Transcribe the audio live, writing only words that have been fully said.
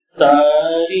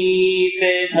تعریف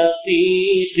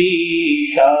حقیقی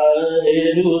شاہ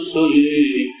رسول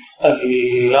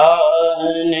اللہ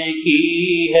نے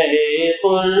کی ہے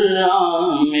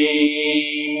قرآن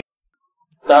میں،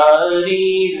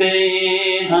 تعریف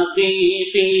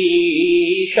حقیقی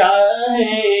شاہ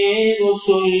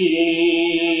رسول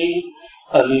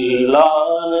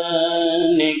اللہ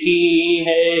نے کی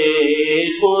ہے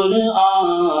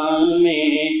قرآن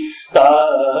میں،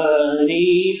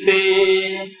 تعریف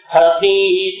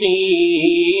حقیقی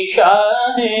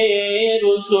شاہ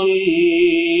رسول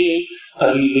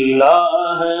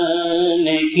اللہ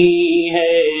نے کی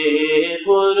ہے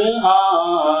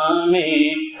قرآن میں،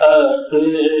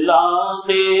 اخلاق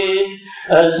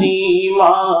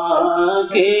عظیمہ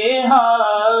کے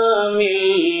حامل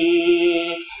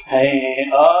ہیں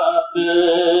آپ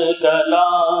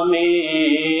کلام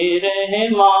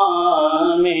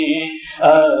رحمان میں،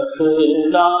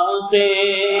 اخلاق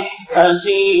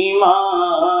عظیمہ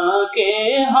کے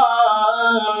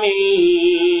حامل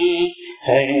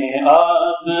ہیں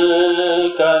آپ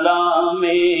کلام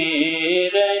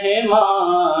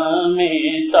رحمان میں،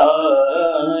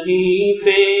 تعریف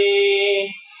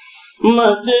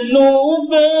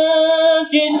مطلوب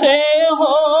جسے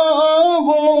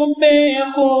ہو بے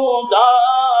خدا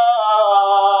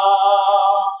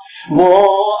وہ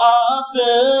آپ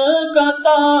کا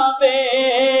تابع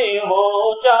ہو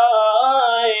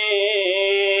جائے،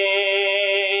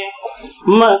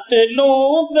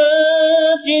 مطلوب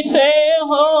جسے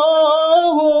ہو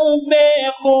بے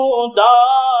خدا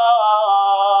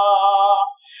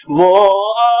وہ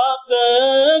آپ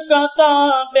کا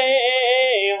تابع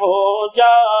ہو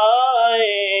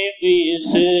جائے،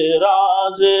 اس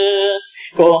راز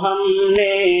کو ہم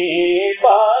نے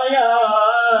پایا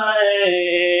ہے،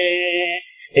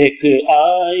 ایک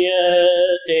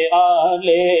آیت آل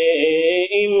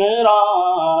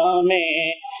عمران میں،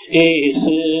 اس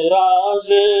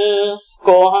راز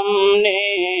کو ہم نے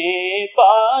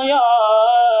پایا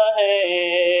ہے،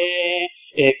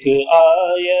 ایک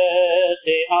آیت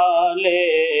آل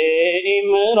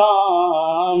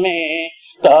عمران میں،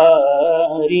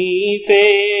 تعریف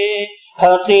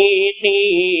حقیقی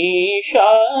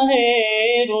شاہ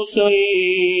رسول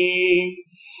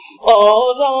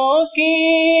اوروں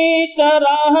کی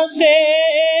طرح سے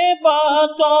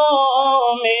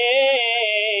باتوں میں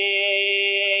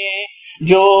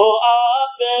جو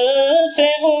آپ سے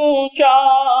اونچا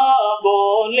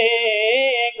بولے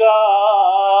گا،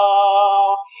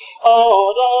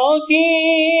 اوروں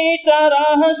کی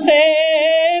طرح سے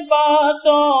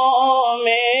باتوں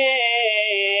میں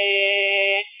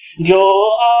جو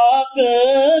آپ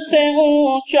سے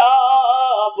اونچا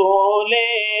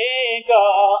بولے گا،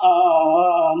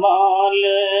 اعمال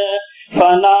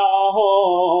فنا ہو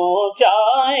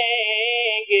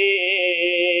جائیں گے،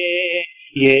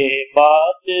 یہ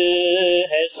بات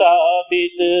ہے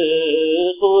ثابت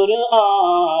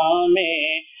قرآن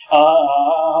میں،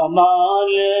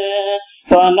 اعمال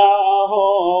فنا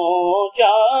ہو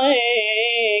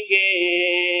جائیں گے،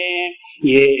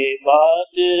 یہ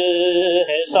بات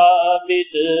ہے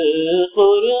ثابت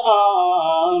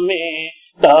قرآن میں،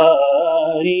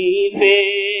 تعریف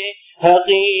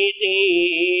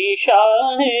حقیقی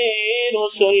شاہ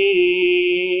رسول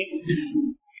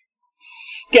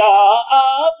کیا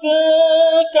آپ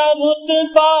کا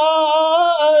رتبہ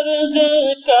عرض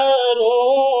کروں،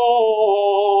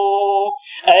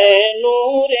 اے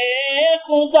نور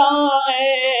خدا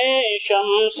اے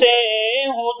شمس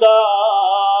ہدا،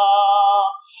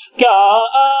 کیا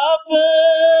آپ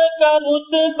کا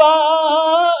رتبہ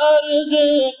عرض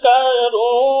کروں،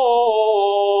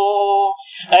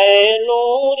 اے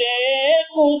نور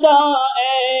خدا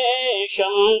اے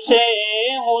شمس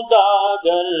ہدا،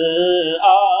 گر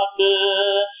آپ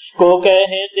کو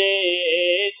کہہ دے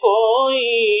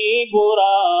کوئی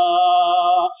برا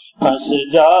پھنس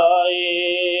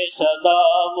جائے صدا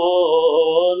وہ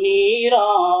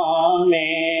نیران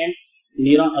میں،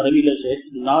 نیران عربی لفظ ہے،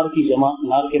 نار کی جمع،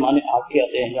 نار کے معنی آگ کے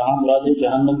آتے ہیں، یہاں مراد ہے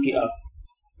جہنم کی آگ،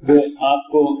 وہ آپ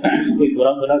کو کوئی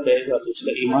برا بھلا کہے گا تو اس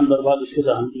کا ایمان برباد، اس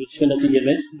کے نتیجے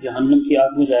میں جہنم کی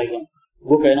آگ میں جائے گا،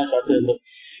 وہ کہنا چاہتے ہیں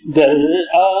گر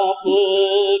آپ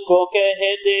کو کہہ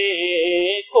دے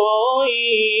کوئی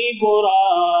برا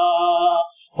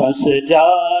پھنس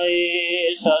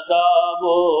جائے صدا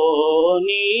وہ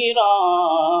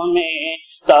نیران میں،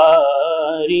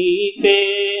 تعریف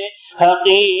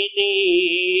حقیقی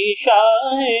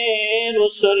شاہ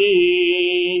رسول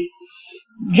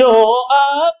جو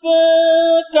آپ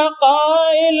کا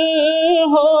قائل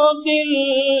ہو دل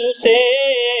سے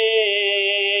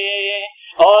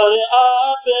اور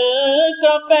آپ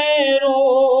کا پیرو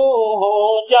ہو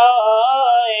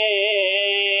جائے،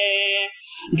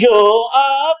 جو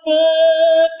آپ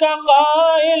کا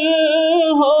قائل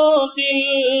ہو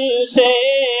دل سے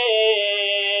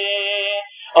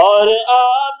اور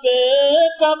آپ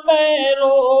کا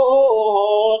پیرو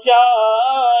ہو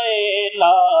جائے،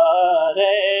 لا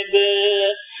ریب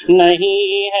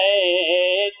نہیں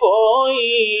ہے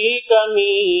کوئی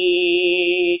کمی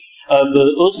اب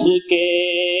اس کے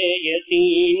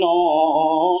یقین و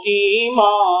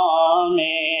ایمان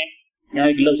میں۔ یہاں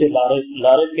ایک لفظ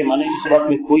لارب کے معنی اس بات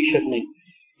میں کوئی شک نہیں،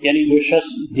 یعنی جو شخص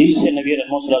دل سے نبی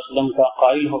رحمت صلی اللہ علیہ وسلم کا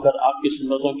قائل ہو کر آپ کی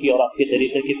سنتوں کی اور آپ کے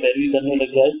طریقے کی پیروی کرنے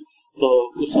لگ جائے تو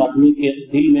اس آدمی کے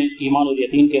دل میں ایمان اور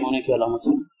یقین کے ہونے کی علامت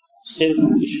ہے۔ صرف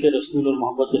عشق رسول اور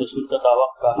محبت رسول کا دعویٰ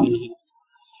کافی نہیں۔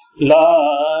 لا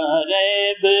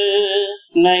ریب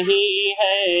نہیں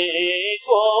ہے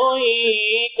کوئی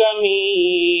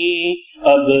کمی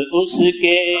اب اس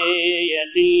کے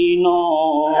یقین و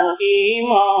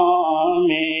ایمان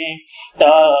میں،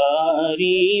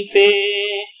 تعریف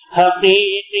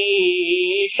حقیقی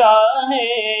شاہ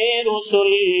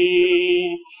رسول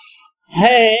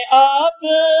ہے آپ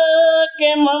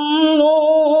کے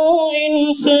ممنوع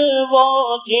انس و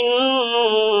جن،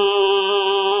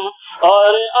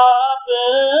 اور آپ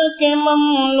کے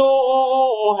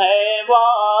ممنوع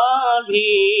حیوان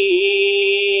بھی۔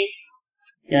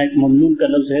 یہاں ایک ممنون کا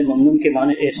لفظ ہے، ممنون کے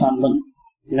معنی احسان مند۔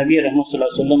 نبی رحمت صلی اللہ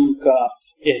علیہ وسلم کا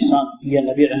احسان یا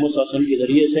نبی رحمت صلی اللہ علیہ وسلم کے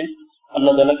ذریعے سے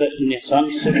اللہ تعالیٰ کا احسان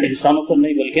صرف انسانوں پر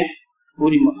نہیں بلکہ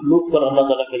پوری مخلوق پر اللہ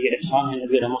تعالیٰ کا یہ احسان ہے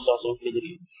نبی رحمت صلی اللہ علیہ وسلم کے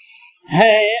ذریعے۔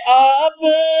 ہے آپ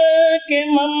کے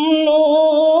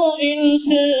ممنوع انس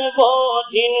و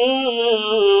جن،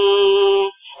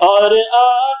 اور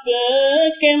آپ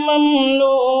کے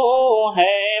ممنوع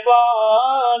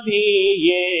حیوان بھی،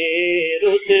 یہ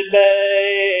رتبہ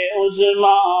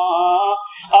عظما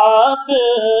آپ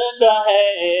کا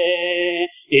ہے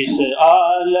اس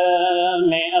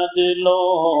عالم عدل و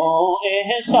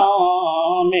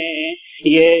احسان میں،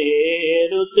 یہ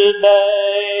رتبہ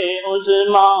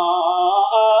عظما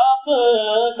آپ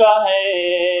کا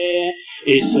ہے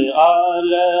اس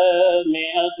عالم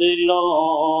عدل و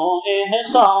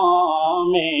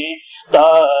احسان میں،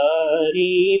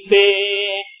 تعریف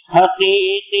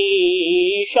حقیقی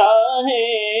شاہ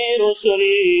رسول۔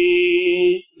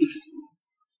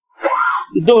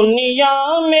 دنیا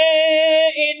میں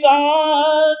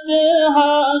اطاعت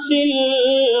حاصل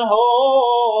ہو،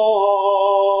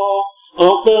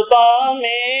 عقبہ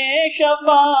میں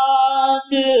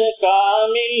شفاعت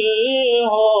کامل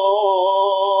ہو،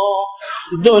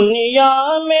 دنیا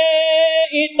میں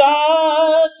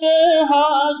اطاعت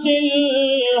حاصل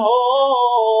ہو،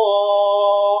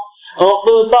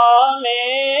 عقبہ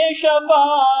میں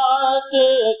شفاعت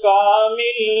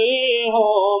کامل ہو،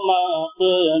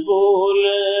 مقبول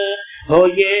ہو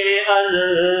یہ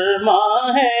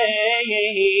ارمان ہے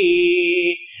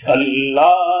یہی،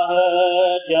 اللہ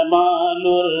جمال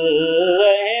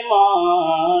الرحمان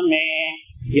میں۔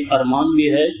 یہ ارمان بھی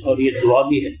ہے اور یہ دعا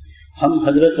بھی ہے۔ ہم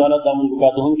حضرت والا دامن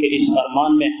بقاتہم کے اس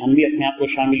ارمان میں ہم بھی اپنے آپ کو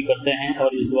شامل کرتے ہیں اور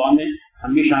اس دعا میں ہم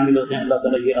بھی شامل ہوتے ہیں۔ اللہ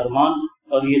تعالیٰ یہ ارمان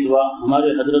اور یہ دعا ہمارے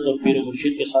حضرت اور پیر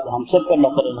مرشد کے ساتھ ہم سب کو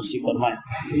اللہ تعالیٰ نصیب فرمائے،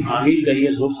 آمین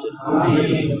کہیے زور سے۔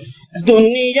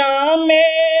 دنیا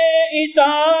میں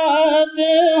اطاعت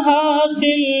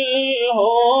حاصل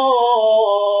ہو،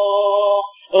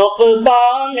 عقبہ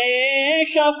میں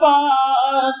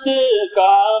شفاعت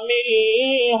کامل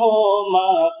ہو،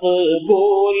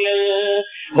 مقبول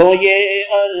ہو یہ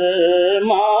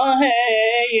ارمان ہے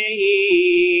یہی،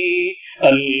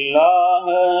 اللہ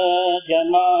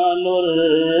جمال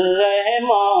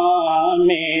الرحمان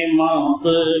میں،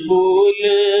 مقبول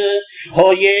ہو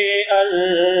یہ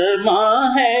ارمان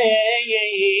ہے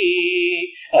یہی،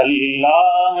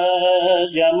 اللہ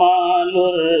جمال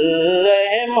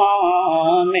الرحمان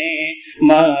میں،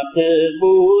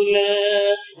 مقبول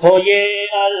ہو یہ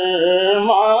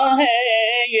ارمان ہے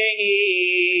یہی،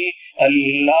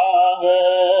 اللہ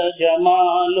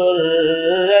جمال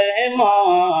الرحمان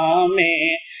میں،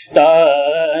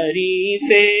 تعریف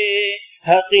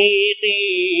حقیقی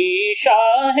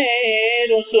شاہ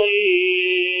رسول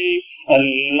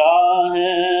اللہ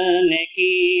نے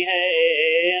کی ہے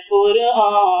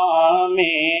قرآن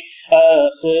میں،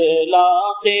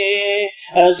 اخلاق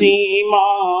عظیمہ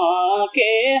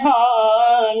کے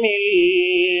حامل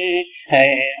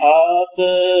ہے آپ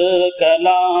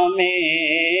کلام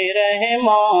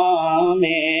رحمان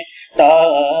میں،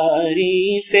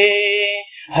 تعریف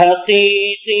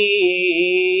حقیقی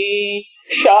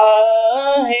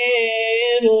شاہ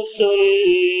رسول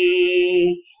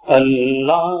اللہ۔